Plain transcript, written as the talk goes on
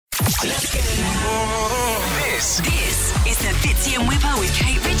This is the Fitzy and Wippa with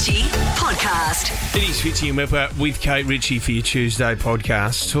Kate Ritchie podcast. It is Fitzy and Wippa with Kate Ritchie for your Tuesday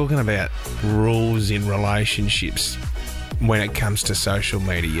podcast, talking about rules in relationships when it comes to social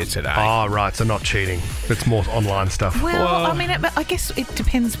media today. Oh, right, so not cheating. It's more online stuff. Well, I mean, I guess it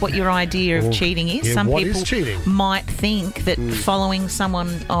depends what your idea of cheating is. yeah, Some what people is cheating? might think that following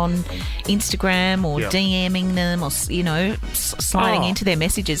someone on Instagram or DMing them or, sliding into their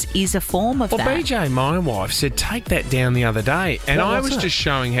messages is a form of Well, that. BJ, my wife, said take that down the other day, and I was just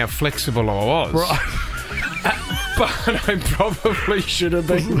showing how flexible I was. Right. But I probably should have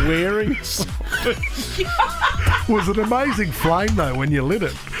been wearing something. Was an amazing flame, though, when you lit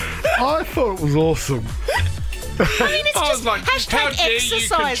it. I thought it was awesome. I mean, it's I just was like, how hashtag dare you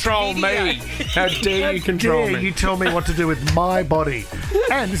exercise control video. me? How dare you control Yeah, me? you tell me what to do with my body.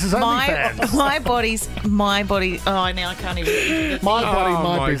 And this is OnlyFans. My body. Oh, now I can't even. My body, Oh,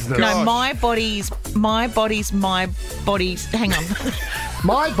 my my business. God. No, my body's. Hang on.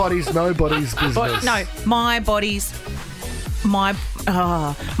 My body's nobody's business. No, my body's. My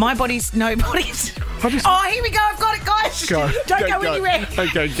body's nobody's. Oh, here we go. I've got it, guys. Go. Don't go anywhere.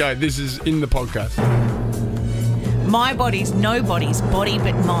 Okay, go. This is in the podcast. My body's nobody's body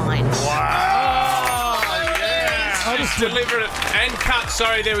but mine. I just delivered it and cut.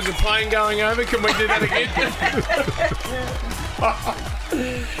 Sorry, there was a plane going over. Can we do that again?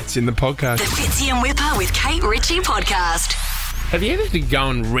 It's in the podcast. The Fitzy and Wippa with Kate Ritchie podcast. Have you ever had to go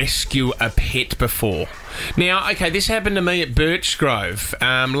and rescue a pet before? Now, okay, this happened to me at Birchgrove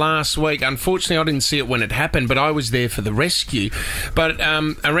last week. Unfortunately, I didn't see it when it happened, but I was there for the rescue. But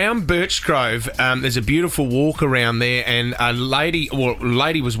around Birchgrove, there's a beautiful walk around there, and a lady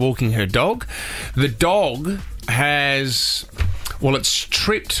was walking her dog. The dog has... Well, it's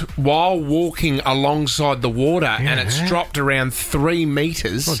tripped while walking alongside the water, and it's dropped around 3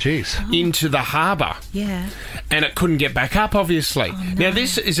 metres into the harbour. Yeah. And it couldn't get back up, obviously. Oh, no. Now,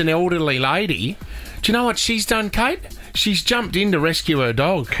 this is an elderly lady. Do you know what she's done, Kate? She's jumped in to rescue her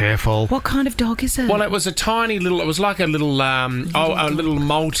dog. Careful. What kind of dog is it? Well, it was a tiny little... It was like a little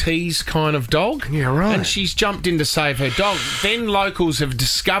Maltese kind of dog. Yeah, right. And she's jumped in to save her dog. Then locals have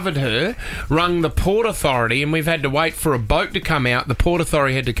discovered her, rung the Port Authority, and we've had to wait for a boat to come out. The Port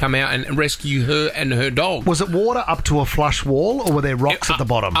Authority had to come out and rescue her and her dog. Was it water up to a flush wall, or were there rocks at the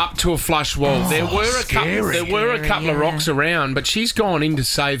bottom? Up to a flush wall. There were a couple of rocks around, but she's gone in to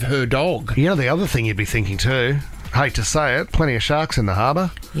save her dog. You know, the other thing you'd be thinking too, hate to say it, plenty of sharks in the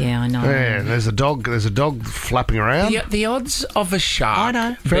harbour. Yeah, I know. Yeah, there's a dog flapping around. The odds of a I shark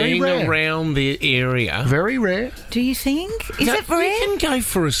know. Very being rare. around the area... Very rare. Do you think? Is it rare? You can go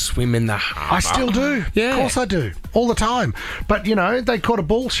for a swim in the harbour. I still do. Yeah. Of course I do. All the time. But, they caught a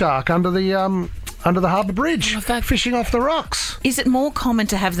bull shark under the harbour bridge, fishing off the rocks. Is it more common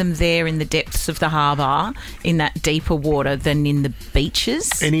to have them there in the depths of the harbour, in that deeper water, than in the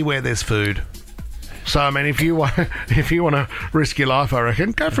beaches? Anywhere there's food. So, I mean, if you want to risk your life, I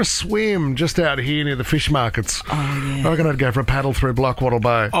reckon, go for a swim just out here near the fish markets. Oh, yeah. I reckon I'd go for a paddle through Blackwattle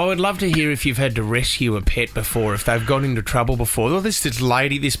Bay. I would love to hear if you've had to rescue a pet before, if they've got into trouble before. Well, this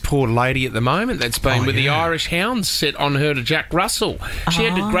poor lady at the moment that's been with the Irish hounds set on her to Jack Russell. She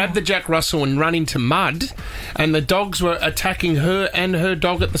had to grab the Jack Russell and run into mud, and the dogs were attacking her and her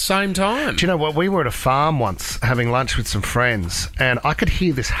dog at the same time. Do you know what? We were at a farm once having lunch with some friends, and I could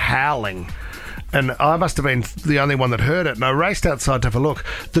hear this howling. And I must have been the only one that heard it. And I raced outside to have a look.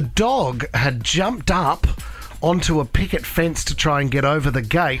 The dog had jumped up onto a picket fence to try and get over the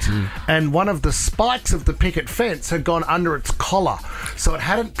gate, and one of the spikes of the picket fence had gone under its collar, so it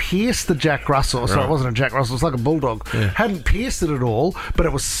hadn't pierced the Jack Russell. So it wasn't a Jack Russell, it was like a bulldog. Hadn't pierced it at all, but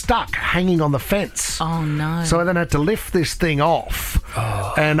it was stuck hanging on the fence. Oh, no. So I then had to lift this thing off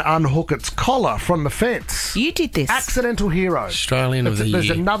and unhook its collar from the fence. You did this. Accidental hero. Australian of the There's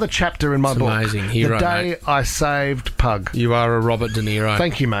Year. another chapter in my book. Amazing hero, The day mate. I saved Pug. You are a Robert De Niro.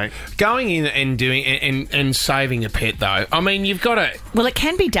 Thank you, mate. Going in and doing and saving a pet, though, I mean, you've got to... Well, it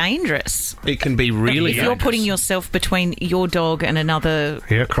can be dangerous. It can be really If you're dangerous. putting yourself between your dog and another...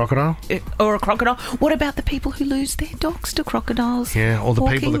 Yeah, crocodile. Or a crocodile. What about the people who lose their dogs to crocodiles? Yeah, or the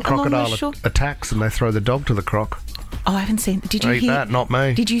people the walking along crocodile the shore? attacks and they throw the dog to the croc. Oh, I haven't seen... Did you Eat hear... that, not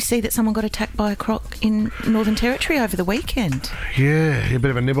me. Did you see that someone got attacked by a croc in Northern Territory over the weekend? Yeah, a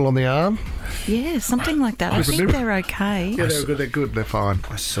bit of a nibble on the arm. Yeah, something like that. I think they're okay. Yeah, they're good. They're fine.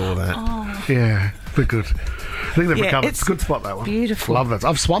 I saw that. Oh. Yeah. They're good. I think they've recovered. It's a good spot, that one. Beautiful. Love that.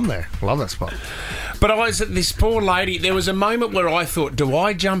 I've swum there. Love that spot. But I was at this poor lady. There was a moment where I thought, do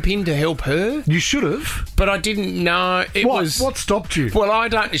I jump in to help her? You should have. But I didn't know. What stopped you? Well, I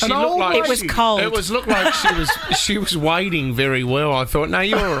don't. She looked like it was cold. Looked like she was wading very well. I thought, no,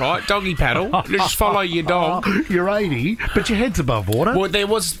 you're all right. Doggy paddle. Just follow your dog. You're 80, but your head's above water. Well, there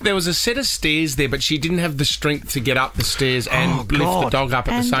was a set of stairs there, but she didn't have the strength to get up the stairs and lift the dog up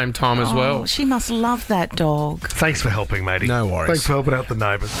at the same time as well. She must love that dog. Thanks for helping, matey. No worries. Thanks for helping out the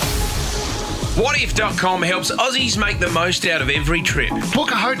neighbours. Whatif.com helps Aussies make the most out of every trip.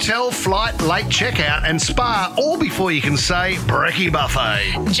 Book a hotel, flight, late checkout and spa all before you can say brekkie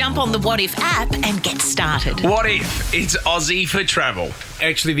buffet. Jump on the What If app and get started. What if it's Aussie for travel?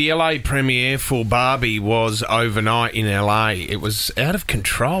 Actually, the LA premiere for Barbie was overnight in LA. It was out of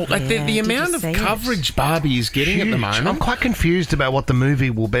control. Like the amount of coverage Barbie is getting at the moment. I'm quite confused about what the movie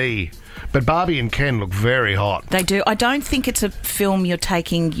will be. But Barbie and Ken look very hot. They do. I don't think it's a film you're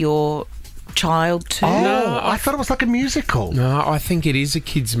taking your child to. Oh, no, I thought it was like a musical. No, I think it is a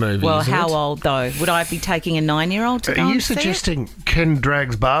kids' movie. Well, how old though? Would I be taking a 9-year-old to go Are you and see suggesting Ken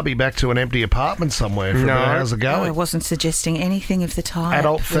drags Barbie back to an empty apartment somewhere for hours ago? No, I wasn't suggesting anything of the type.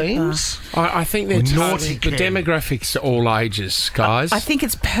 Adult themes? I think they're naughty. The demographics are all ages, guys. I think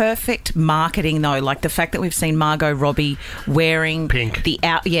it's perfect marketing though, like the fact that we've seen Margot Robbie wearing pink the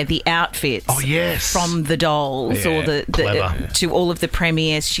outfits. Oh yes, from the dolls or the to all of the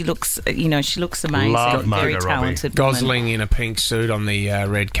premieres. She looks, she looks amazing. Love very Margot talented. Gosling in a pink suit on the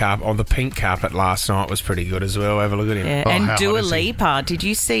red carpet, on the pink carpet last night was pretty good as well. Have a look at him. Yeah. And Dua Lipa, did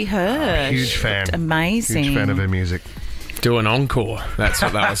you see her? Huge fan. Amazing. Huge fan of her music. Do an encore. That's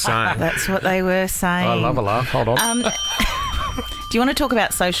what they were saying. That's what they were saying. I love a laugh. Hold on. Do you want to talk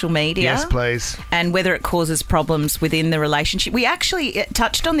about social media? Yes, please. And whether it causes problems within the relationship. We actually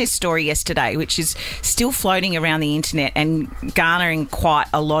touched on this story yesterday, which is still floating around the internet and garnering quite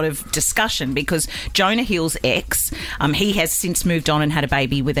a lot of discussion because Jonah Hill's ex, he has since moved on and had a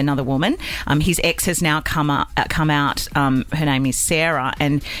baby with another woman. His ex has now come out. Her name is Sarah,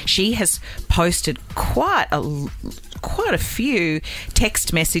 and she has posted quite a few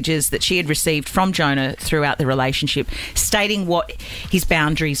text messages that she had received from Jonah throughout the relationship stating what his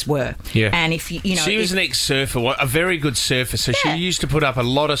boundaries were. Yeah. And if she was an ex-surfer, a very good surfer, so she used to put up a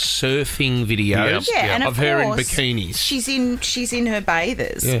lot of surfing videos of her in bikinis. She's in her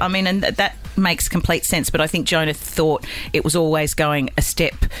bathers. Yeah. I mean, and that makes complete sense, but I think Jonah thought it was always going a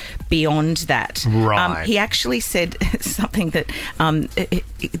step beyond that. Right. He actually said something that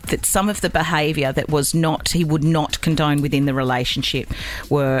that some of the behaviour that was he would not condone within the relationship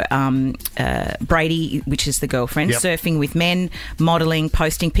were Brady, which is the girlfriend, surfing with men, modelling,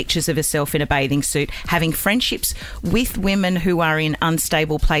 posting pictures of herself in a bathing suit, having friendships with women who are in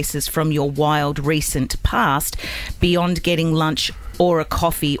unstable places from your wild recent past, beyond getting lunch or a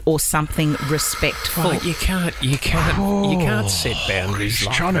coffee or something respectful. Well, you can't set boundaries. He's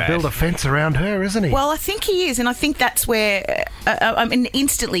like trying that. to build a fence around her, isn't he? Well, I think he is, and I think that's where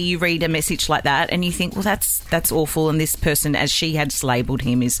instantly you read a message like that and you think, well, that's awful, and this person, as she had labelled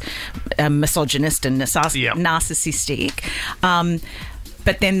him, is misogynist and narcissistic.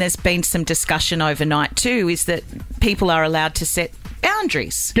 But then there's been some discussion overnight too, is that people are allowed to set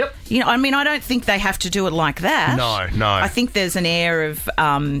boundaries. Yep. I don't think they have to do it like that. No. I think there's an air of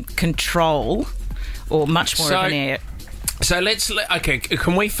control, or much more of an air. So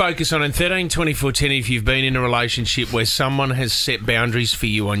can we focus on in 13 24 10 if you've been in a relationship where someone has set boundaries for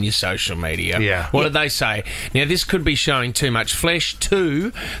you on your social media? Yeah. What did they say? Now, this could be showing too much flesh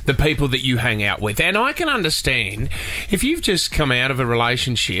to the people that you hang out with. And I can understand if you've just come out of a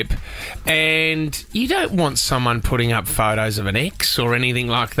relationship and you don't want someone putting up photos of an ex or anything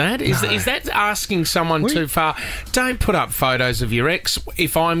like that. Is that asking someone too far? Don't put up photos of your ex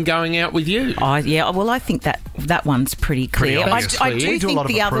if I'm going out with you. Well, I think that one's pretty clear. I do think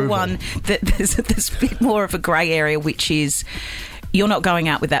the other one, that there's a bit more of a grey area, which is you're not going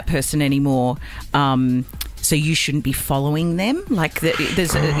out with that person anymore, so you shouldn't be following them. Like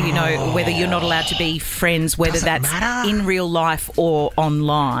there's whether you're not allowed to be friends, whether that's in real life or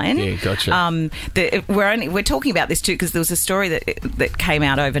online. Yeah, gotcha. We're talking about this too because there was a story that came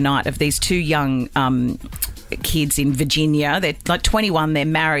out overnight of these two young kids in Virginia. They're like 21, they're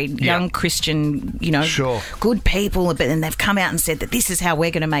married, young Christian, good people, but then they've come out and said that this is how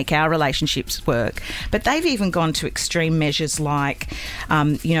we're going to make our relationships work. But they've even gone to extreme measures like,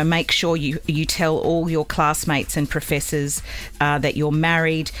 make sure you tell all your classmates and professors that you're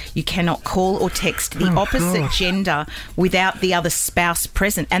married. You cannot call or text the opposite gender without the other spouse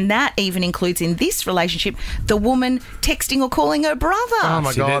present. And that even includes in this relationship the woman texting or calling her brother. Oh,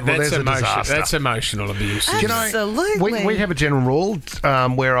 my God. Well, that's there's a disaster. That's emotional abuse. Absolutely. We have a general rule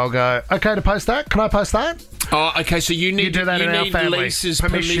where I'll go, okay to post that? Can I post that? Oh, okay, so you need do that in our family. Lisa's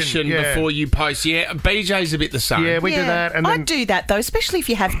Permission, yeah. before you post. Yeah, BJ's a bit the same. Yeah, we do that. And then, I'd do that, though, especially if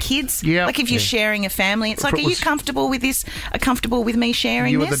you have kids. Yeah. Like if you're sharing a family. It's like, are you comfortable with this? Are comfortable with me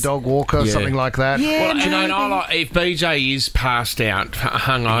sharing you this? with the dog walker, something like that. Yeah, well, I like, if BJ is passed out,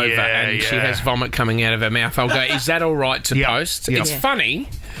 hungover, and she has vomit coming out of her mouth, I'll go, is that all right to post? Yep. It's funny.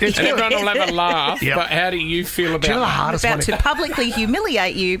 It's and good. everyone will have a laugh, Yep. but how do you feel about Do you know the that? hardest I'm one? about to publicly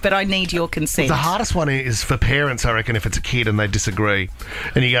humiliate you, but I need your consent. The hardest one is for parents, I reckon, if it's a kid and they disagree.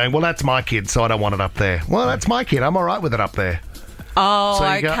 And you're going, well, that's my kid, so I don't want it up there. Well, that's my kid. I'm all right with it up there. Oh,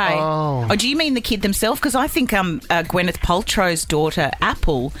 So you okay. go, Oh, do you mean the kid themselves? Because I think Gwyneth Paltrow's daughter,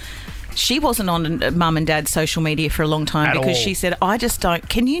 Apple, she wasn't on Mum and Dad's social media for a long time At because all. she said, I just don't...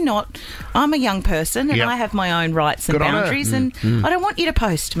 Can you not... I'm a young person and Yep. I have my own rights and Good on her. boundaries and I don't want you to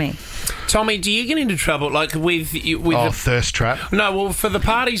post me. Tommy, do you get into trouble, like with Thirst trap. No, well, for the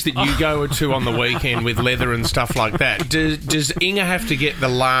parties that you go to on the weekend with leather and stuff like that, does Inga have to get the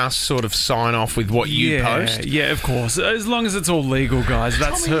last sort of sign-off with what you post? Yeah, of course. As long as it's all legal, guys.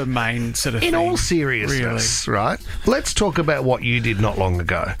 That's her main sort of thing. In all seriousness, right? Let's talk about what you did not long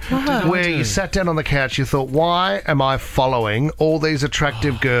ago. Where you sat down on the couch, you thought, why am I following all these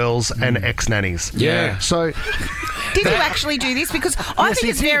attractive girls and ex-nannies? Yeah. So... Did you actually do this? Because I Yes, think he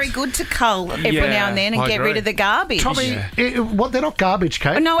it's did. very good to cull every now and then and I get rid agree. of the garbage. Tommy, they're not garbage,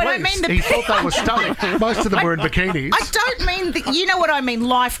 Kate. No, I don't Please. mean the- He thought they were stunning. Most of them were in bikinis. I don't mean... you know what I mean,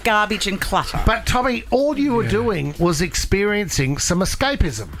 life, garbage and clutter. But, Tommy, all you were doing was experiencing some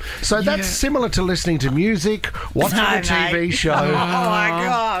escapism. So that's similar to listening to music, watching a TV show. Oh, my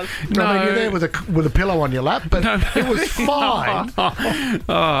God. I mean, you're there with a pillow on your lap, but it was fine.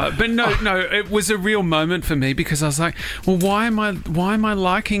 But no, it was a real moment for me because I was like, well, why am I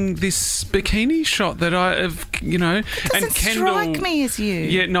liking this bikini shot that I have, Doesn't strike me as you.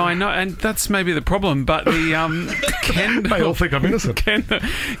 Yeah, no, I know, and that's maybe the problem. But the Kendall, They all think I'm innocent.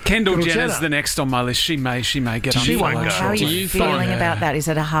 Kendall Jenner's Jenner. the next on my list. She may get on. She the won't follow. go. How are Do you you feeling find- about that? Is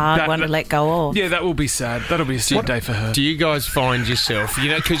it a hard one to let go of? Yeah, that will be sad. That'll be a sad day for her. Do you guys find yourself,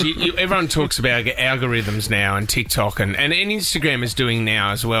 because everyone talks about algorithms now and TikTok and Instagram is doing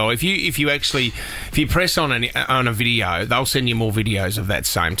now as well. If you press on a video, they'll send you more videos of that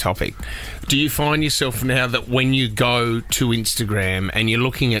same topic. Do you find yourself now that when you go to Instagram and you're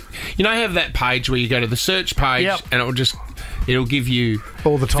looking at, have that page where you go to the search page and it'll give you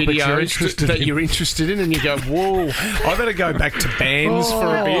All the topics you're videos interested that in. you're interested in, and you go, whoa, I better go back to bands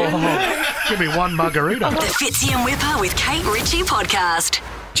for a bit. Give me one margarita. The Fitzy and Wippa with Kate Ritchie podcast.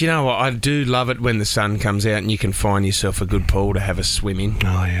 Do you know what? I do love it when the sun comes out and you can find yourself a good pool to have a swim in.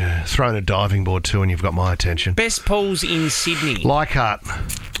 Oh, yeah. Thrown a diving board too, and you've got my attention. Best pools in Sydney. Leichhardt.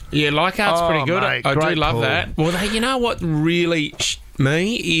 Yeah, Leichhardt's pretty good. Mate, I do great love pool. that. Well, you know what really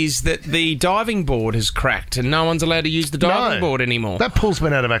me is that the diving board has cracked and no one's allowed to use the diving board anymore. That pool's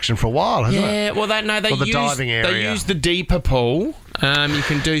been out of action for a while, hasn't it? Yeah, well, they the diving They area. use the deeper pool. You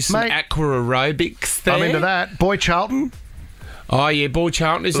can do some Mate, aqua aerobics there. I'm into that. Boy Charlton. Oh, yeah, Boy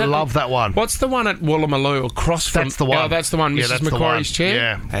Charlton. Is that Love that one. What's the one at Woolloomooloo across from... That's the one. Oh, that's the one. Yeah, Mrs. that's the Macquarie's one. chair?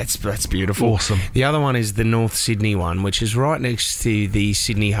 Yeah. That's beautiful. Awesome. The other one is the North Sydney one, which is right next to the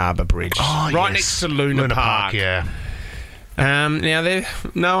Sydney Harbour Bridge. Oh, right yes. next to Luna Park. Yeah. Now,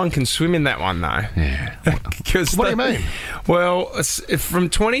 no one can swim in that one, though. Yeah. 'Cause What do you mean? Well, from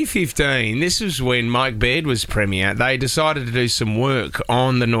 2015, this was when Mike Baird was Premier, they decided to do some work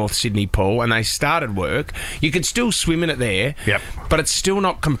on the North Sydney pool, and they started work. You could still swim in it there, Yep. but it's still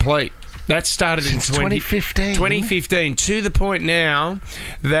not complete. That started Since in 2015. 2015, to the point now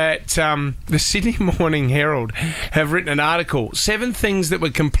that the Sydney Morning Herald have written an article, 7 things that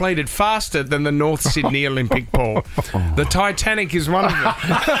were completed faster than the North Sydney Olympic pool. The Titanic is one of them.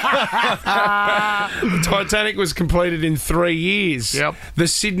 The Titanic was completed in 3 years. Yep. The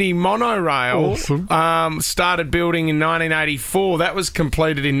Sydney monorail started building in 1984. That was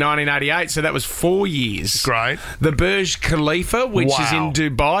completed in 1988, so that was 4 years. Great. The Burj Khalifa, which is Wow. in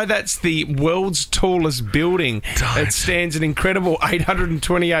Dubai, that's the the world's tallest building. It stands an incredible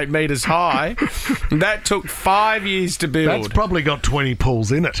 828 metres high. That took 5 years to build. That's probably got 20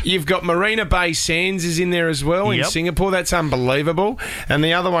 pools in it. You've got Marina Bay Sands is in there as well in Singapore. That's unbelievable. And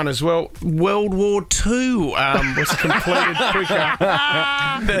the other one as well, World War II was completed quicker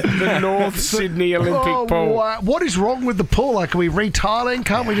than the North Sydney Olympic pool. Wow. What is wrong with the pool? Like, are we retiling?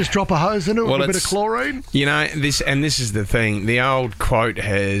 Can't we just drop a hose into it with a bit of chlorine? You know, this is the thing. The old quote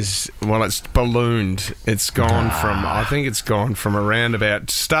has, it's ballooned. It's gone from around about,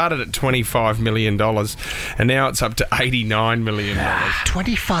 started at $25 million, and now it's up to $89 million.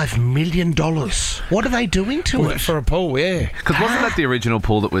 $25 million. What are they doing to it? For a pool, yeah. Because wasn't that the original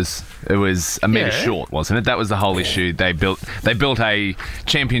pool that was a metre short, wasn't it? That was the whole issue. They built a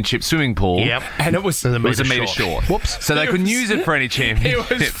championship swimming pool. Yep. And it was a metre short. Whoops. So they couldn't use it for any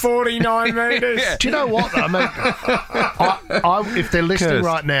championship. It was 49 metres. Do you know what? I mean, if they're listening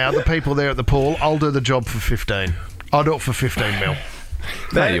right now, the people there at the pool, I'll do the job for 15. I'll do it for 15 mil.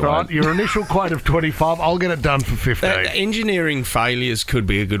 Your initial quote of 25, I'll get it done for 15. Engineering failures could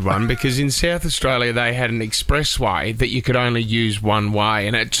be a good one, because in South Australia they had an expressway that you could only use one way,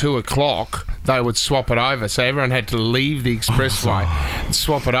 and at 2 o'clock they would swap it over, so everyone had to leave the expressway and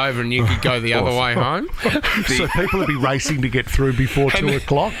swap it over, and you could go the other way home. So people would be racing to get through before 2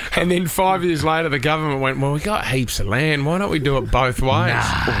 o'clock. And then 5 years later the government went, well, we got heaps of land, why don't we do it both ways?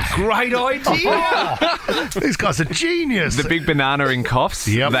 Great idea. These guys are genius. The big banana in Coffs,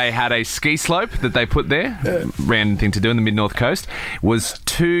 they had a ski slope that they put there, random thing to do in the mid-north coast, was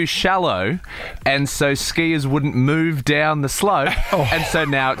too shallow, and so skiers wouldn't move down the slope, and so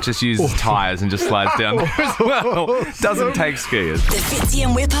now it just uses tyres and just slides down there as well. Doesn't take skiers. The Fitzy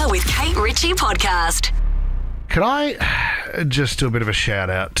and Wippa with Kate Ritchie podcast. Can I just do a bit of a shout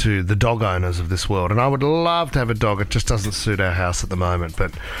out to the dog owners of this world? And I would love to have a dog. It just doesn't suit our house at the moment.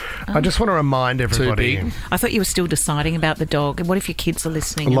 But I just want to remind everybody. Too big. I thought you were still deciding about the dog. What if your kids are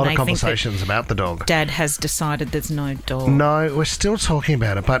listening? A lot and of they conversations think about the dog. Dad has decided there's no dog. No, we're still talking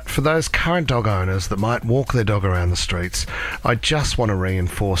about it. But for those current dog owners that might walk their dog around the streets, I just want to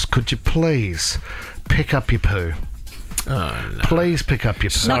reinforce, could you please pick up your poo? Oh, no. Please pick up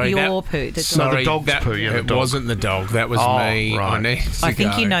your poo. Not your poo. The dog. Sorry, the dog's poo. Yeah, it wasn't the dog. That was me. Right. I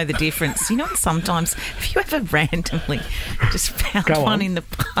think you know the difference. You know, sometimes if you ever randomly just found one in the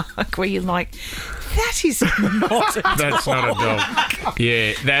park where you're like, that is not a dog. That's not a dog.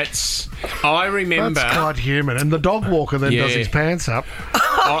 Yeah, I remember. That's quite human. And the dog walker then does his pants up.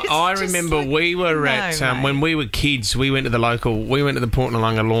 I remember we were when we were kids, we went to the Port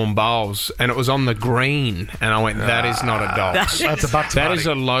Noarlunga Lawn Bowls, and it was on the green, and I went, that is not a dog. That's a butt. That is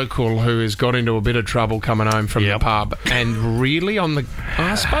a local who has got into a bit of trouble coming home from the pub, and really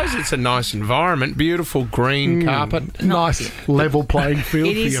I suppose it's a nice environment, beautiful green carpet. Nice level playing field.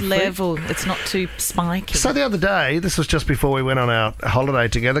 It for is your level. It's not too spiky. So the other day, this was just before we went on our holiday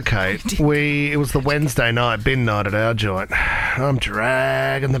together, Kate, it was the Wednesday night bin night at our joint. I'm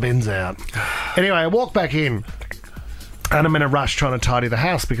dragging the bins out. Anyway, I walked back in, and I'm in a rush trying to tidy the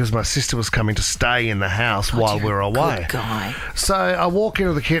house because my sister was coming to stay in the house while we were away. Good guy. So I walk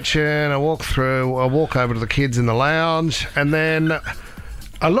into the kitchen, I walk over to the kids in the lounge, and then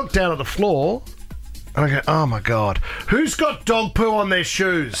I look down at the floor, and I go, oh my God, who's got dog poo on their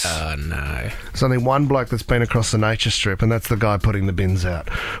shoes? Oh no. There's only one bloke that's been across the nature strip, and that's the guy putting the bins out.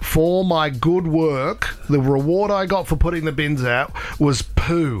 For my good work, the reward I got for putting the bins out was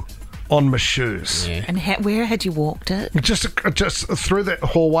poo on my shoes. Yeah. And where had you walked it? Just through the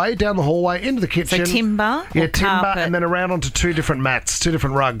hallway, down the hallway, into the kitchen. So timber? Yeah, or timber, carpet? and then around onto two different mats, two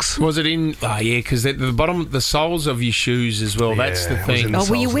different rugs. Was it in... Oh, yeah, because the bottom, the soles of your shoes as well, that's the it was in thing. the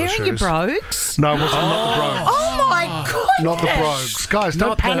Were you soles of the wearing your shoes. brogues? No, it wasn't. Not the brogues. Oh my goodness! Not the brogues. Guys,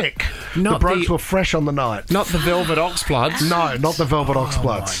 don't panic. The brogues were fresh on the night. Not the velvet oxbloods. No, not the velvet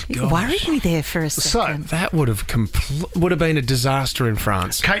oxbloods. You worried me there for a second. So, that would have been a disaster in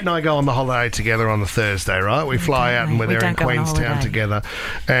France. Kate and I go on the holiday together on the Thursday, right? We fly out and we're there in Queenstown together,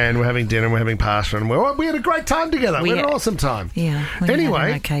 and we're having dinner, we're having pasta, and we had a great time together. We had an awesome time. Yeah. Anyway, had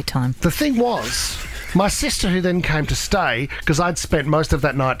an okay time. The thing was, my sister, who then came to stay, because I'd spent most of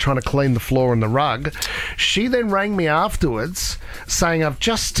that night trying to clean the floor and the rug, she then rang me afterwards saying, I've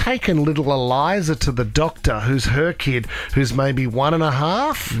just taken little Eliza to the doctor, who's her kid, who's maybe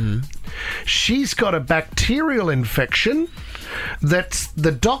 1.5. She's got a bacterial infection that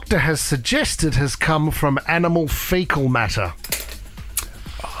the doctor has suggested has come from animal fecal matter.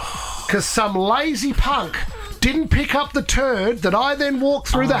 Because some lazy punk didn't pick up the turd that I then walked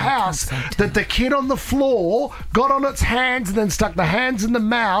through the house, that the kid on the floor got on its hands and then stuck the hands in the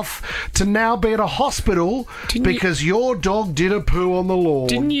mouth to now be at a hospital because your dog did a poo on the lawn.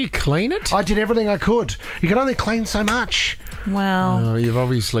 Didn't you clean it? I did everything I could. You can only clean so much. Well, Oh, you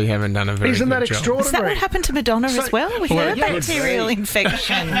obviously haven't done a very Isn't good that job. extraordinary? is that what happened to Madonna as well with her yeah, bacterial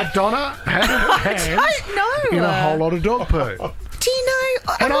infection? Madonna had her hands I don't know. in a whole lot of dog poo. Do you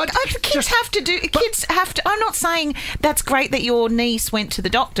know? And Kids have to do. Kids have to. I'm not saying that's great that your niece went to the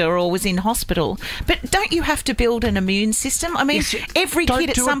doctor or was in hospital, but don't you have to build an immune system? I mean, every don't kid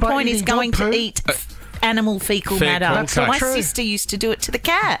at do it some by point is eating going dog to poo. eat animal fecal matter. That's not My true. sister used to do it to the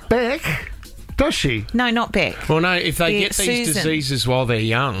cat. Beck, does she? No, not Beck. Well, no, if they get these Susan. diseases while they're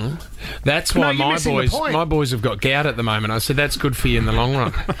young, that's No, why you're missing the point. my boys have got gout at the moment. I said that's good for you in the long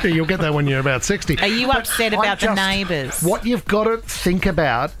run. You'll get that when you're about 60. Are you upset about the neighbours? What you've got to think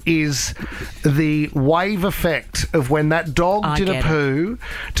about is the wave effect of when that dog I did a get it. poo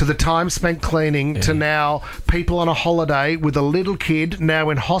to the time spent cleaning to now people on a holiday with a little kid now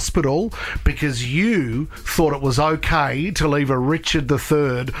in hospital because you thought it was okay to leave a Richard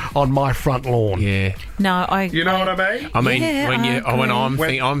III on my front lawn. Yeah. No, You know what I mean? I mean,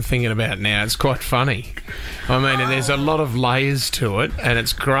 Yeah, I'm thinking about it now, it's quite funny. I mean, and there's a lot of layers to it, and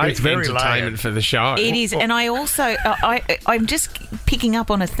it's great It's very entertainment layered. for the show. It is, and I also I'm just picking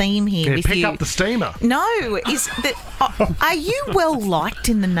up on a theme here Yeah, with pick you. up the steamer. No, is that are you well liked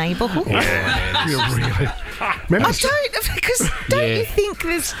in the neighbourhood? You're really... Remember I don't because don't Yeah. you think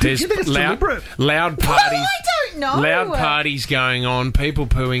there's There's you think it's deliberate? loud Well, parties. I don't know. Loud parties going on, people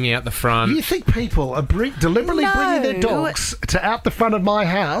pooing out the front. You think people are deliberately bringing their No. dogs to out the front of my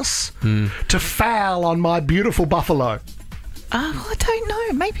house to foul on my beautiful buffalo? I don't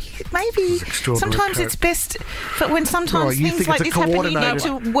know. Maybe extraordinary, sometimes Kate. it's best, but when sometimes you things think like it's this a happen, you need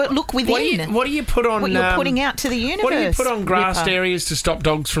coordinated- to look within. What do you put on? what you're putting out to the universe. What do you put on grassed Wippa? areas to stop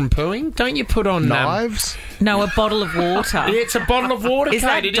dogs from pooing? Don't you put on Knives? No, a bottle of water. Yeah, it's a bottle of water. Is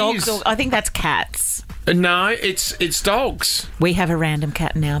that Kate, it dogs? is. Or, I think that's cats. No, it's dogs. We have a random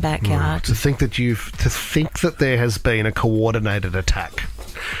cat in our backyard. To think that there has been a coordinated attack.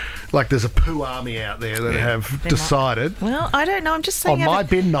 Like there's a poo army out there that have decided Well, I don't know. I'm just saying. on my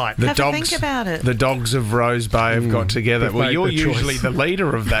bin night. have a think about it. The dogs of Rose Bay have got together. they've Well, made you're the choice. usually the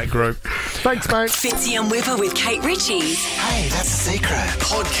leader of that group. Thanks, mate. Fitzy and Wippa with Kate Ritchie. Hey, that's the secret.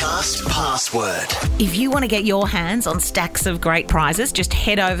 Podcast password. If you want to get your hands on stacks of great prizes, just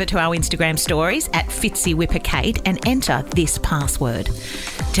head over to our Instagram stories at FitzyWhipperKate and enter this password.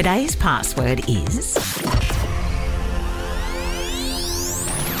 Today's password is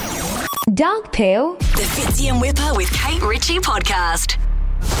Dog poo. The Fitzy and Wippa with Kate Ritchie podcast.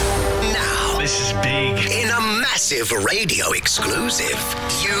 Now, this is big. In a massive radio exclusive,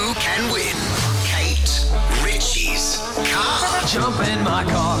 you can win Kate Ritchie's car. Jump in my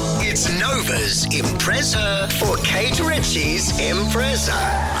car. It's Nova's Impreza for Kate Ritchie's Impreza.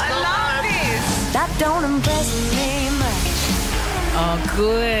 That don't impress me much. Oh,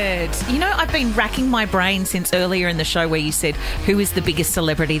 good. You know, I've been racking my brain since earlier in the show where you said, who is the biggest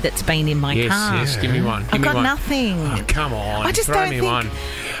celebrity that's been in my car? Yes, give me one. Give I've me got one. nothing. Oh, come on. I just throw don't me think- one.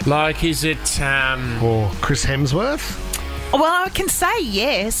 Like, is it... Or Chris Hemsworth? Well, I can say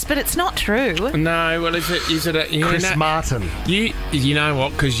yes, but it's not true. No, well, is it a... You Chris know, Martin. You know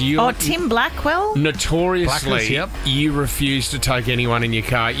what? Because you... Oh, Tim Blackwell? Notoriously, Blackness, yep. you refuse to take anyone in your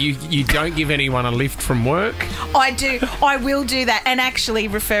car. You don't give anyone a lift from work. I do. I will do that. And actually,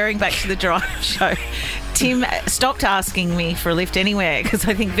 referring back to the drive show, Tim stopped asking me for a lift anywhere because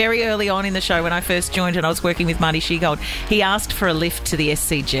I think very early on in the show when I first joined and I was working with Marty Shegold, he asked for a lift to the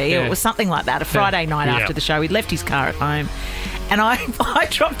SCG. Yeah. Or it was something like that, a Friday night Yeah. after the show. He'd left his car at home. And I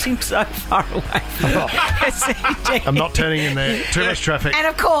dropped him so far away from the SCG. I'm not turning in there. Too much traffic. And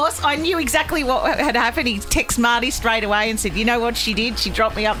of course, I knew exactly what had happened. He texted Marty straight away and said, "You know what she did? She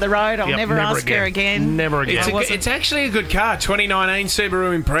dropped me up the road. I'll Yep, never never ask her again." Never again. It's actually a good car. 2019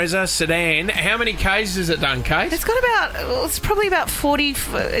 Subaru Impreza sedan. How many Ks has it done, Kate? It's got about, well, it's probably about 40, it's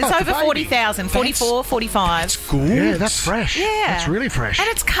a over baby. 40,000, 44, 45. That's good. Yeah, that's fresh. Yeah. That's really fresh. And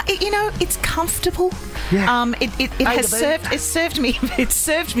it's, it's comfortable. Yeah. It has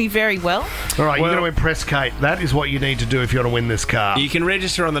served me very well. All right, Well- you're going to impress Kate. That is what you need to do if you want to win this car. You can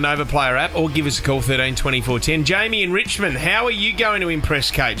register on the Nova Player app or give us a call 13 24 10. Jamie in Richmond, how are you going to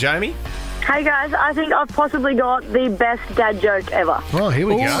impress Kate, Jamie? Hey guys, I think I've possibly got the best dad joke ever. Oh, here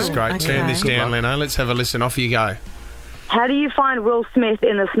we This go. is great. Okay. Turn this Good down, luck. Leno. Let's have a listen. Off you go. How do you find Will Smith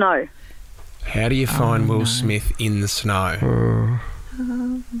in the snow? How do you find Will Smith in the snow?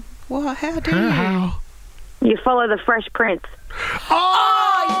 Well, how do you? How? You follow the Fresh Prince.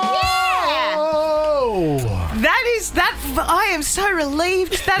 Oh, yeah! I am so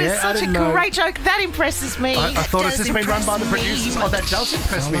relieved. That is Yeah, I such a didn't know. great joke. That impresses me. I thought it's just been run by the producers. Oh, that does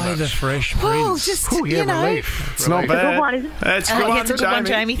impress me Follow the much. Fresh Oh, Prince. just, Oh, yeah, you know. relief. It's not Good bad. one, isn't it? That's a Oh, good yeah, one, it's a good one,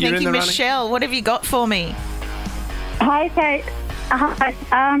 Jamie. You're Thank in you, the running. Michelle. What have you got for me? Hi, Kate. Hi.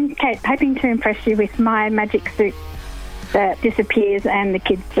 Kate, hoping to impress you with my magic soup that disappears and the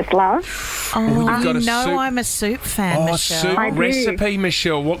kids just love. Oh, you've got you a know soup. I'm a soup fan, Oh, Michelle. soup I do. recipe,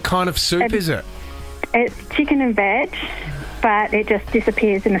 Michelle. What kind of soup is it? It's chicken and veg, but it just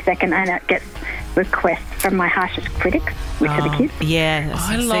disappears in a second and it gets requests from my harshest critics, which are the kids. Yeah.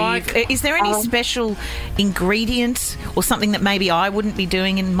 I so like- is there any special ingredient or something that maybe I wouldn't be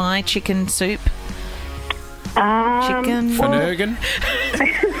doing in my chicken soup? Chicken. Finurgan?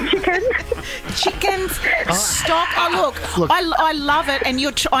 Chicken. Stop. Oh, look. I love it. And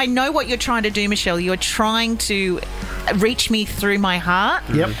I know what you're trying to do, Michelle. You're trying to reach me through my heart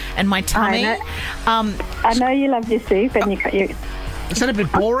and my tummy. I know you love your soup and you Is that a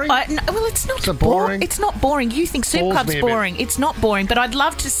bit boring? Well, it's not Is it boring? It's not boring. You think Soup Bores Club's me a bit. boring. It's not boring, but I'd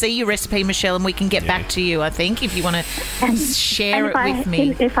love to see your recipe, Michelle, and we can get back to you, I think, if you want to share it with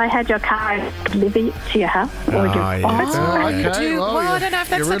me. If I had your car, I'd deliver it to your house. Or yeah. your okay. Well, I don't know if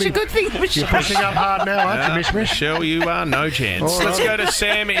that's you're such a good thing, You're Michelle. pushing up hard now, aren't you, Mish Mish? Michelle, you are no chance. All Let's right. go to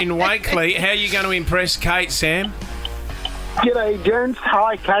Sam in Wakeley. How are you going to impress Kate, Sam? G'day, gents.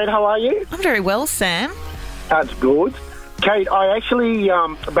 Hi, Kate. How are you? I'm very well, Sam. That's good. Kate, I actually,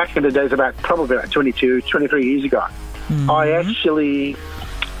 back in the days, probably about 22, 23 years ago, I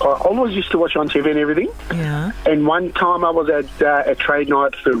always used to watch on TV and everything. Yeah. And one time I was at a trade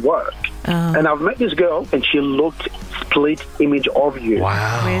night for work. And I've met this girl, and she looked split image of you.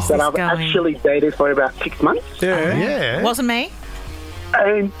 Wow. Where's That this I've going? actually dated for about 6 months. Yeah. Wasn't me.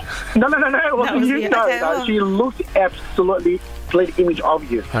 And no, it wasn't was you. you. No, Okay, no, well. she looked absolutely split image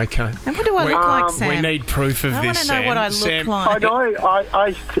of you. Okay. And what do I look like, Sam? We need proof of I this, want to know Sam. what I look Sam, like. I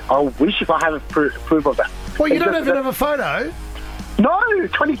know. I wish if I had a proof of that. Well, you It's don't just even that- have a photo. No,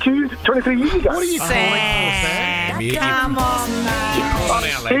 22, 23 years ago. What are you calling for, Sam? Come on, mate. on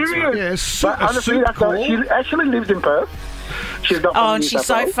our legs, Serious. Yes, But a honestly, soup that's call. she actually lives in Perth. She's not Oh, from and New she's South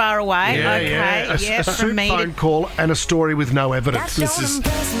so Wales. far away. Okay, A from soup me phone to... call and a story with no evidence.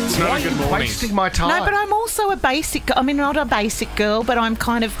 It's not a good morning. Wasting my time. No, but I'm also a basic... I mean, not a basic girl, but I'm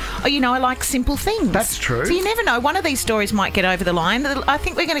kind of... I like simple things. That's true. So you never know. One of these stories might get over the line. I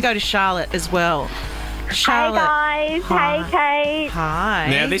think we're going to go to Charlotte as well. Charlotte. Hey, guys. Hi. Hey, Kate. Hi.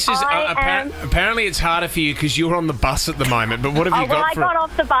 Now, this is... I am- apparently it's harder for you because you're on the bus at the moment, but what have you Well, got I for... got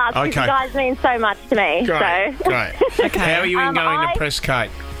off the bus because Okay. you guys mean so much to me. Great, So. great. How are you going to press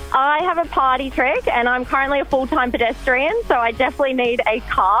Kate? I have a party trick, and I'm currently a full-time pedestrian, so I definitely need a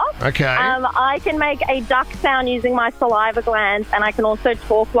car. Okay. I can make a duck sound using my saliva glands, and I can also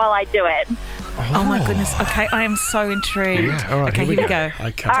talk while I do it. Oh, my goodness. Okay, I am so intrigued. Yeah, all right, okay, here we go.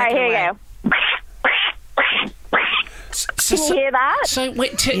 Okay. All right, it here we away. go. Can you hear that? So,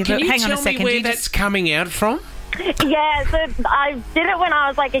 wait, Yeah, can but you hang on a tell second, me where you that's just- coming out from? Yeah, so I did it when I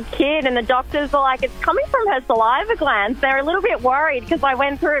was like a kid, and the doctors were like, it's coming from her saliva glands. They're a little bit worried because I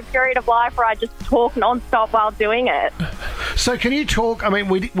went through a period of life where I just talk non-stop while doing it. So can you talk? I mean,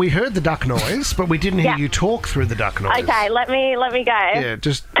 we heard the duck noise, but we didn't hear Yeah. you talk through the duck noise. Okay, let me go. Yeah,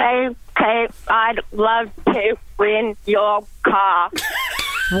 just... Hey, I'd love to win your car.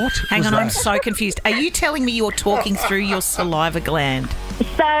 What Hang was on, I'm that? so confused. Are you telling me you're talking through your saliva gland?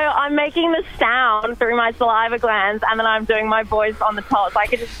 So I'm making the sound through my saliva glands, and then I'm doing my voice on the top. So I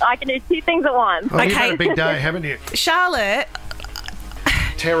can do two things at once. Oh, you've Okay. had a big day, haven't you? Charlotte,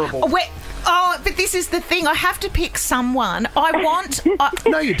 Terrible. but this is the thing. I have to pick someone. I want...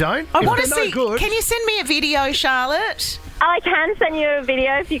 No, you don't. I If want to they're no see... good- Can you send me a video, Charlotte? I can send you a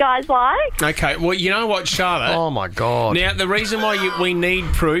video if you guys like. Okay, well, you know what, Charlotte? Oh, my God. Now, the reason why we need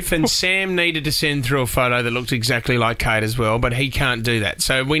proof, and Sam needed to send through a photo that looked exactly like Kate as well, but he can't do that.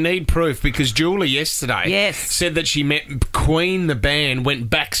 So we need proof because Julie yesterday said that she met Queen, the band,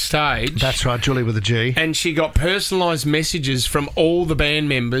 went backstage. That's right, Julie with a G. And she got personalised messages from all the band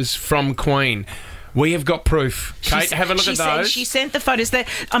members from Queen. We have got proof. Kate, have a look at those. She sent the photos. The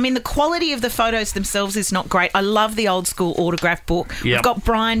quality of the photos themselves is not great. I love the old school autograph book. Yep. We've got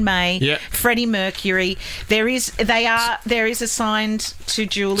Brian May, Yep. Freddie Mercury. There is assigned to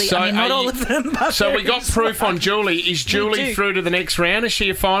Julie. So I mean, not are all you- of them. But So there we got is proof one. on Julie. Is Julie do. through to the next round? Is she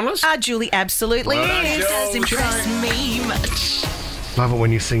a finalist? Julie absolutely Well done, is. Jules. Has impressed me much. Love it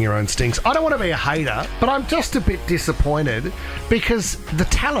when you sing your own stings. I don't want to be a hater, but I'm just a bit disappointed because the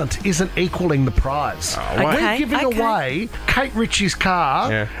talent isn't equaling the prize. We're Okay, giving okay. away Kate Ritchie's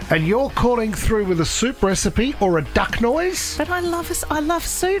car, and you're calling through with a soup recipe or a duck noise. But I love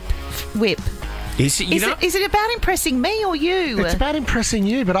soup whip. Is it about impressing me or you? It's about impressing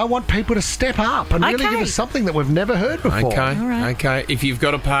you, but I want people to step up and really give us something that we've never heard before. Okay, All right. okay. If you've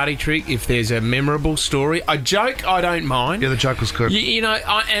got a party trick, if there's a memorable story, a joke, I don't mind. Yeah, the joke was good.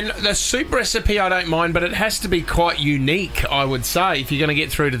 And the soup recipe, I don't mind, but it has to be quite unique, I would say, if you're going to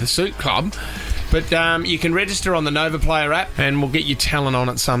get through to the soup club. But you can register on the Nova Player app, and we'll get your talent on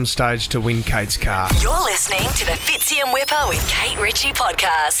at some stage to win Kate's car. You're listening to the Fitzy and Wippa with Kate Ritchie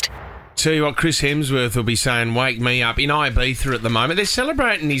podcast. Tell you what, Chris Hemsworth will be saying, wake me up, in Ibiza at the moment. They're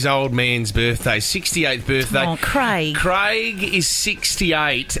celebrating his old man's birthday, 68th birthday. Oh, Craig. Craig is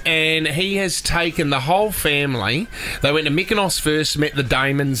 68, and he has taken the whole family. They went to Mykonos first, met the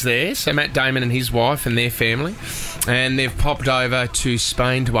Damons there, so Matt Damon and his wife and their family, and they've popped over to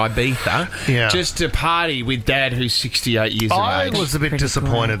Spain, to Ibiza, just to party with Dad, who's 68 years of age. I was a bit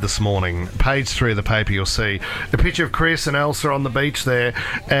disappointed this morning. Page 3 of the paper, you'll see a picture of Chris and Elsa on the beach there,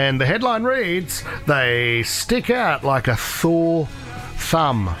 and the headline reads, "They stick out like a Thor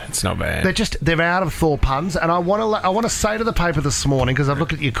thumb." It's not bad. They're out of Thor puns, and I want to say to the paper this morning, because I've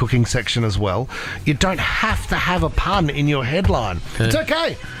looked at your cooking section as well, you don't have to have a pun in your headline. It's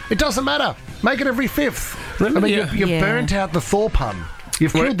okay. It doesn't matter. Make it every fifth. I mean, you've burnt out the Thor pun.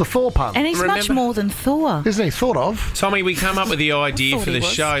 You've killed the Thor pun. And he's much more than Thor. Isn't he? Thought of. Tommy, we come up with the idea for the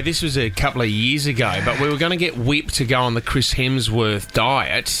show. This was a couple of years ago, but we were going to get Whip to go on the Chris Hemsworth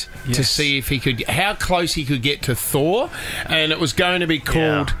diet to see if he could, how close he could get to Thor, and it was going to be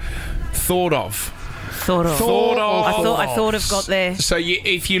called Thought of. Thought of. I thought of got there. So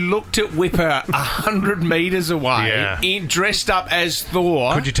if you looked at Wippa 100 metres away, dressed up as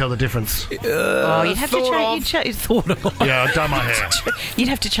Thor, could you tell the difference? You'd have to change. Thought of. Yeah, I've done my hair. You'd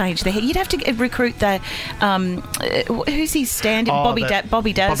have to change the hair. You'd have to recruit the who's his stand-in? Bobby Dazzler.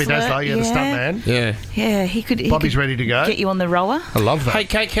 Bobby Dazzler, the stunt man. Yeah, he could. Bobby's ready to go. Get you on the rower. I love that. Hey,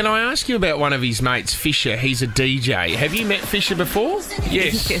 Kate, can I ask you about one of his mates, Fisher? He's a DJ. Have you met Fisher before?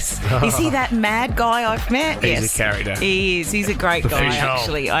 Yes. Is he that mad guy I've met? He's a character. He is. He's a great guy,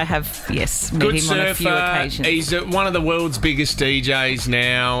 actually. I have, met him on a few occasions. He's one of the world's biggest DJs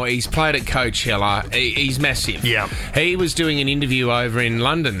now. He's played at Coachella. He's massive. Yeah. He was doing an interview over in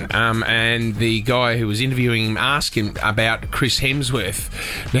London, and the guy who was interviewing him asked him about Chris Hemsworth.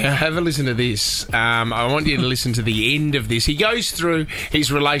 Now, have a listen to this. I want you to listen to the end of this. He goes through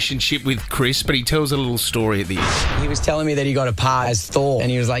his relationship with Chris, but he tells a little story at the end. He was telling me that he got a part as Thor,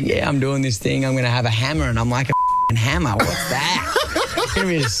 and he was like, yeah, I'm doing this thing. I'm going to have a hammer. And I'm like, a hammer? What's that? He's going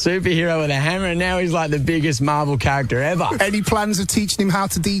to be a superhero with a hammer, and now he's like the biggest Marvel character ever. Any plans of teaching him how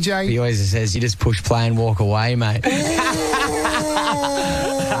to DJ? He always says, you just push play and walk away, mate.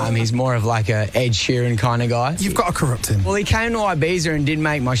 He's more of like a Ed Sheeran kind of guy. You've got to corrupt him. Well, he came to Ibiza and didn't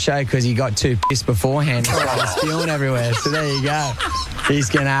make my show because he got too pissed beforehand and started spewing everywhere. So there you go. He's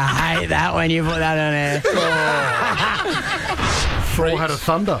going to hate that when you put that on air. Thor had a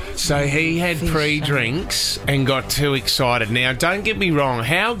thunder. So he had pre-drinks and got too excited. Now, don't get me wrong.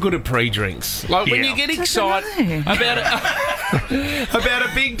 How good are pre-drinks? Like, when you get excited about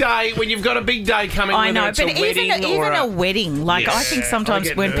a big day, when you've got a big day coming, I know, it's but a wedding even a wedding. Like, I think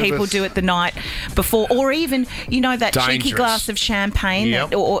sometimes when people do it the night before, or even, that cheeky glass of champagne,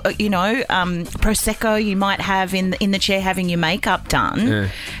 or Prosecco you might have in the chair having your makeup done,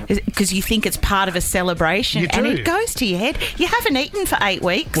 because you think it's part of a celebration, and it goes to your head. You haven't eaten for 8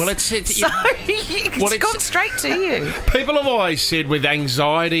 weeks. Well, it's gone straight to you. People have always said with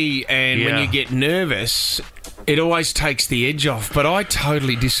anxiety and when you get nervous, it always takes the edge off, but I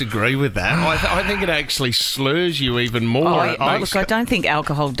totally disagree with that. I think it actually slurs you even more. Look, I don't think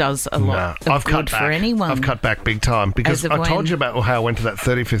alcohol does a lot of good for anyone. I've cut back big time because I told you about how I went to that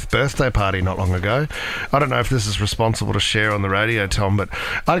 35th birthday party not long ago. I don't know if this is responsible to share on the radio, Tom, but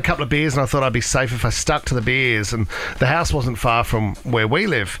I had a couple of beers and I thought I'd be safe if I stuck to the beers, and the house wasn't far from where we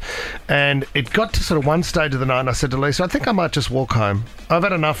live. And it got to sort of one stage of the night and I said to Lisa, I think I might just walk home. I've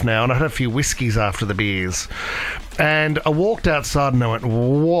had enough now, and I had a few whiskies after the beers. And I walked outside and I went,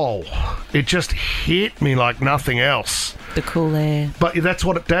 whoa. It just hit me like nothing else. The cool air. But that's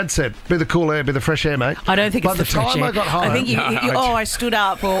what Dad said. Be the cool air, be the fresh air, mate. I don't think it's the fresh air. By the time I got home... I think I stood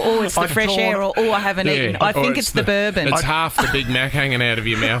up, or it's the fresh air, or I haven't eaten. I think it's the bourbon. It's half the Big Mac hanging out of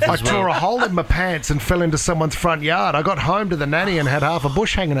your mouth as well. I tore a hole in my pants and fell into someone's front yard. I got home to the nanny and had half a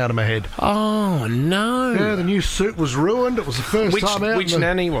bush hanging out of my head. Oh, no. Yeah, the new suit was ruined. It was the first time out. Which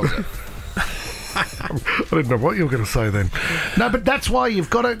nanny was it? I didn't know what you were going to say then. No, but that's why you've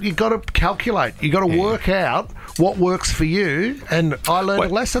got to calculate. You've got to work out what works for you, and I learned a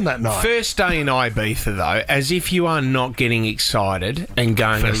lesson that night. First day in Ibiza, though, as if you are not getting excited and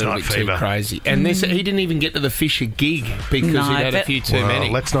going First a little night bit fever. too crazy. And he didn't even get to the Fisher gig because he'd had a few too many.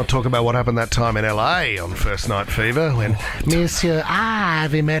 Let's not talk about what happened that time in LA on First Night Fever when Monsieur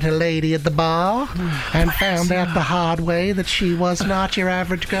Ivy met a lady at the bar and found out the hard way that she was not your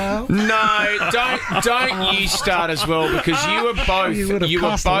average girl. No, don't you start as well, because you were both. You would have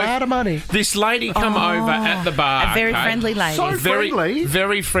cost a lot of money. This lady come over at the bar. A very friendly lady. So friendly.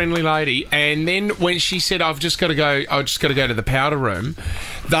 Very friendly lady. And then when she said, I've just got to go to the powder room,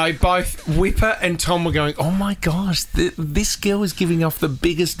 they both, Wippa and Tom, were going, oh my gosh, this girl is giving off the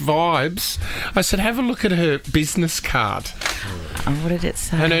biggest vibes. I said, have a look at her business card. Oh, what did it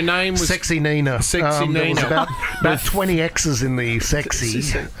say? And her name was Sexy Nina. Sexy There Nina. was about 20 X's in the sexy.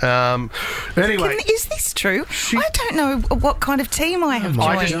 Anyway. Is this true? I don't know what kind of team I have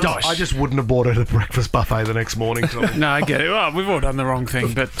joined. I just wouldn't have bought her the breakfast buffet the next morning. No, I get it. Well, we've all done the wrong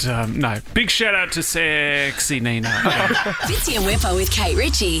thing, but no. Big shout out to Sexy Nina. Fitzy and Wippa with Kate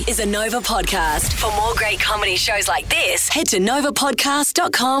Ritchie is a Nova podcast. For more great comedy shows like this, head to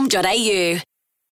novapodcast.com.au.